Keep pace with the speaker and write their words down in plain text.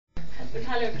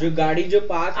जो गाड़ी जो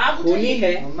पार्क होनी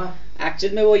है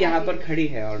एक्चुअल में वो यहाँ पर खड़ी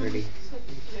है ऑलरेडी।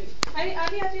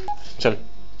 चल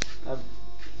अब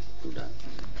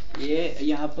ये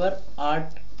यहाँ पर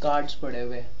 8 कार्ड्स पड़े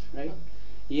हुए हैं, राइट।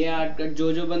 ये 8 कार्ड,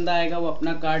 जो बंदा आएगा वो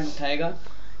अपना कार्ड उठाएगा,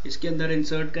 इसके अंदर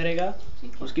इंसर्ट करेगा,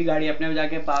 उसकी गाड़ी अपने आप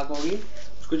जाके पार्क होगी।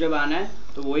 उसको जब आना है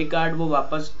तो वही कार्ड वो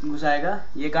वापस घुसाएगा,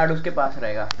 ये कार्ड उसके पास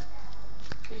रहेगा,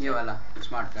 ये वाला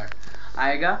स्मार्ट कार्ड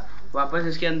आएगा वापस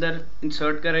इसके अंदर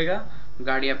इंसर्ट करेगा,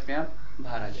 गाड़ी अपने आप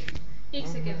बाहर आ जाएगी। एक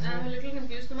second, I am a little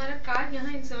confuse. तुम्हारा कार्ड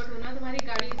यहाँ इंसर्ट होना, तुम्हारी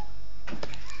गाड़ी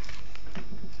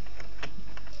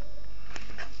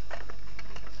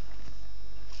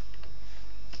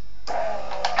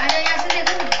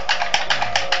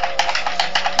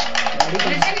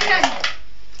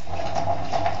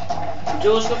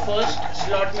जो उसको फर्स्ट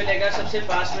स्लॉट मिलेगा सबसे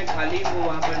पास में खाली, वो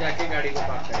वहां पर जाके गाड़ी को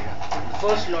पार्क करेगा।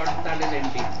 First slot that is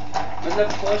empty,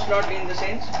 मतलब first slot in the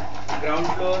sense ground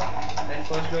floor, then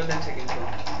first floor, then second floor.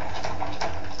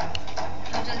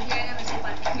 जल्दी आएगा वैसे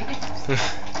पार्किंग में।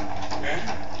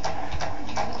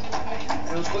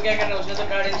 उसको क्या करना, उसने तो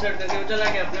कार्ड इंसर्ट करके वो चला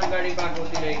गया, अपने आप गाड़ी पार्क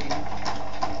होती रहेगी,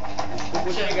 उसको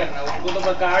कुछ नहीं करना। उसको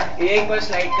तो कार्ड एक बार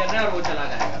स्लाइड करना है और वो चला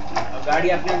जाएगा और गाड़ी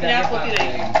अपने आप जाके पार्क होती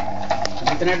रहेगी।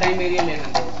 जितना टाइम एरिया लेना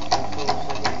तो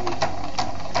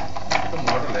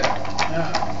मॉडल है।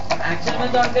 एक्चुअल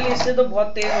में तो अंकल इससे तो बहुत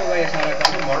तेज होगा ये सारा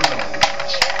काम। मॉडल है।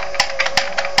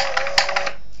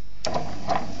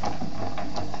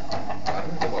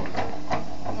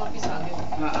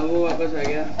 हाँ वो वापस आ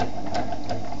गया।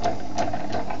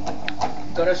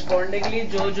 करस्पॉन्डिंगली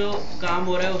जो काम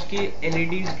हो रहा है उसकी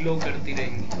एलईडीज ग्लो करती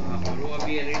रहेंगी। हाँ, और वो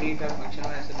अभी एलईडी का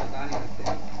फंक्शन ऐसे बता नहीं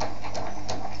सकते।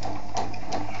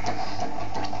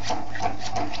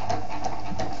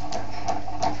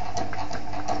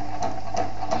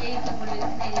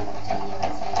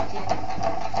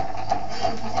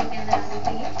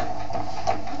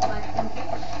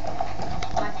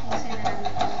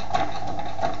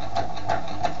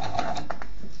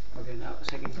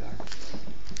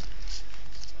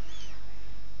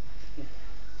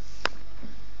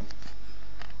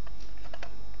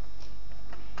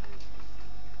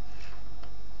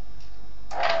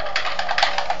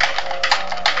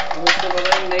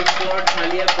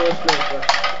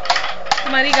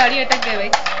 तुम्हारी गाड़ी अटक गई भाई,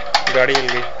 गाड़ी हिल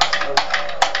गई।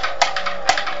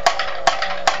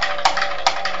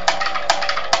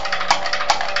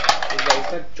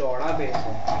 इसका चौड़ा बेस है।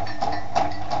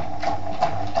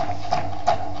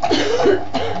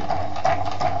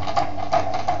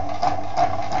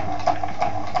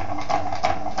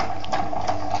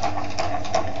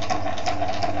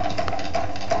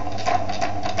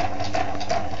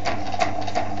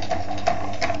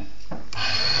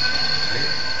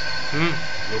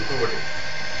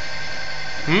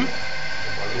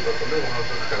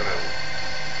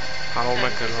 हाँ वो मैं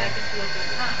कर रहा हूँ।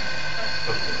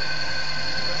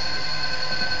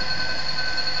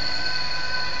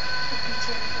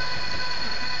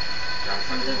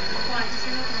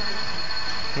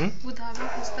 वो धागा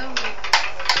खिंचता हुआ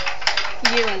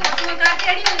ये वाला। अरे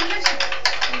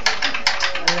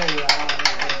यार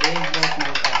बेस बहुत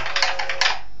मोटा है।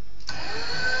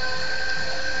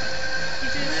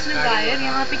 इसने वायर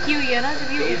यहाँ पे की हुई है ना,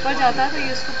 जब ये ऊपर जाता है तो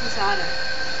ये उसको फंसा रहा है।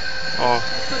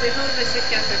 तो देखो वैसे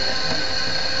क्या करना है।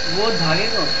 वो धागे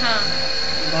को, हाँ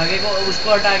धागे को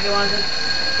उसको हटा के वहाँ से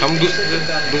हम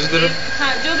दूसरी तरफ।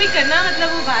 हाँ जो भी करना,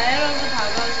 मतलब वो वायर और वो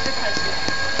धागा उस पे फंस गया।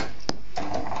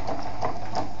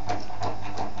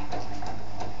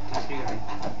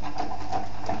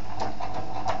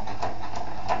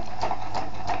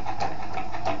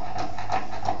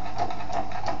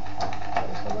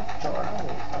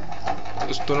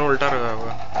 उस दोनों उल्टा रखा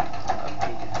हुआ।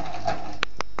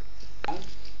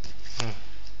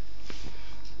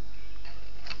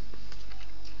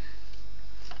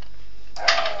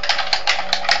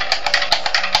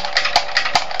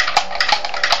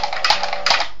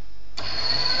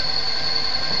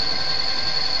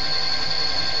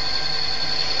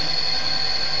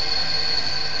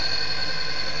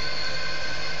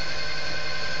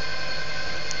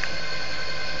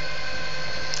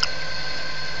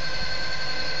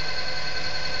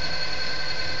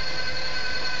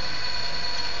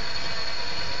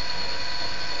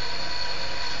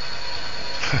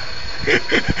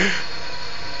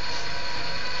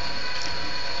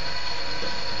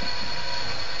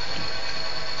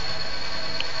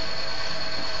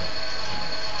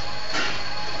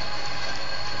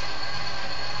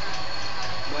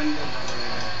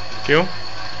 क्यों?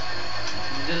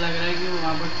 मुझे लग रहा है कि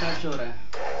वहाँ पर टच हो रहा है।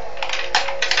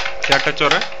 क्या टच हो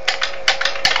रहा है?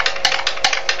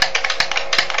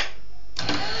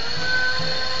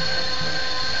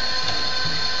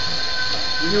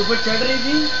 जब ये ऊपर चढ़ रही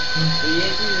थी तो ये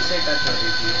चीज इससे टच हो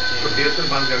रही थी। तो डीएसएल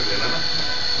बंद कर देना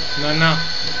ना। ना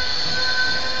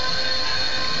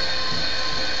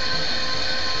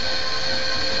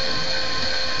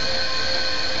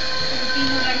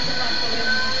तीनों लाइट से बात कर रहे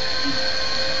हैं।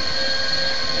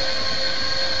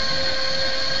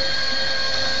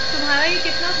 तुम्हारा ये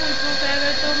कितना फुल प्रूफ है?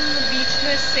 अगर तुम बीच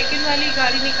में सेकंड वाली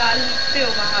गाड़ी निकालते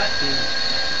हो बाहर,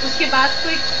 उसके बाद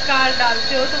कोई कार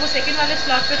डालते हो, तो वो सेकंड वाले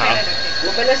स्लॉट पे हाँ। पहले रखेगा।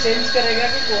 वो पहले सेंस करेगा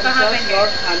कि कौन कहाँ सा पे है? स्लॉट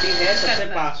खाली है सबसे करता है।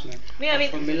 पास में। नहीं अभी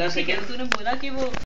आपको मिला ठीक है, सेकंड तूने बोला कि वो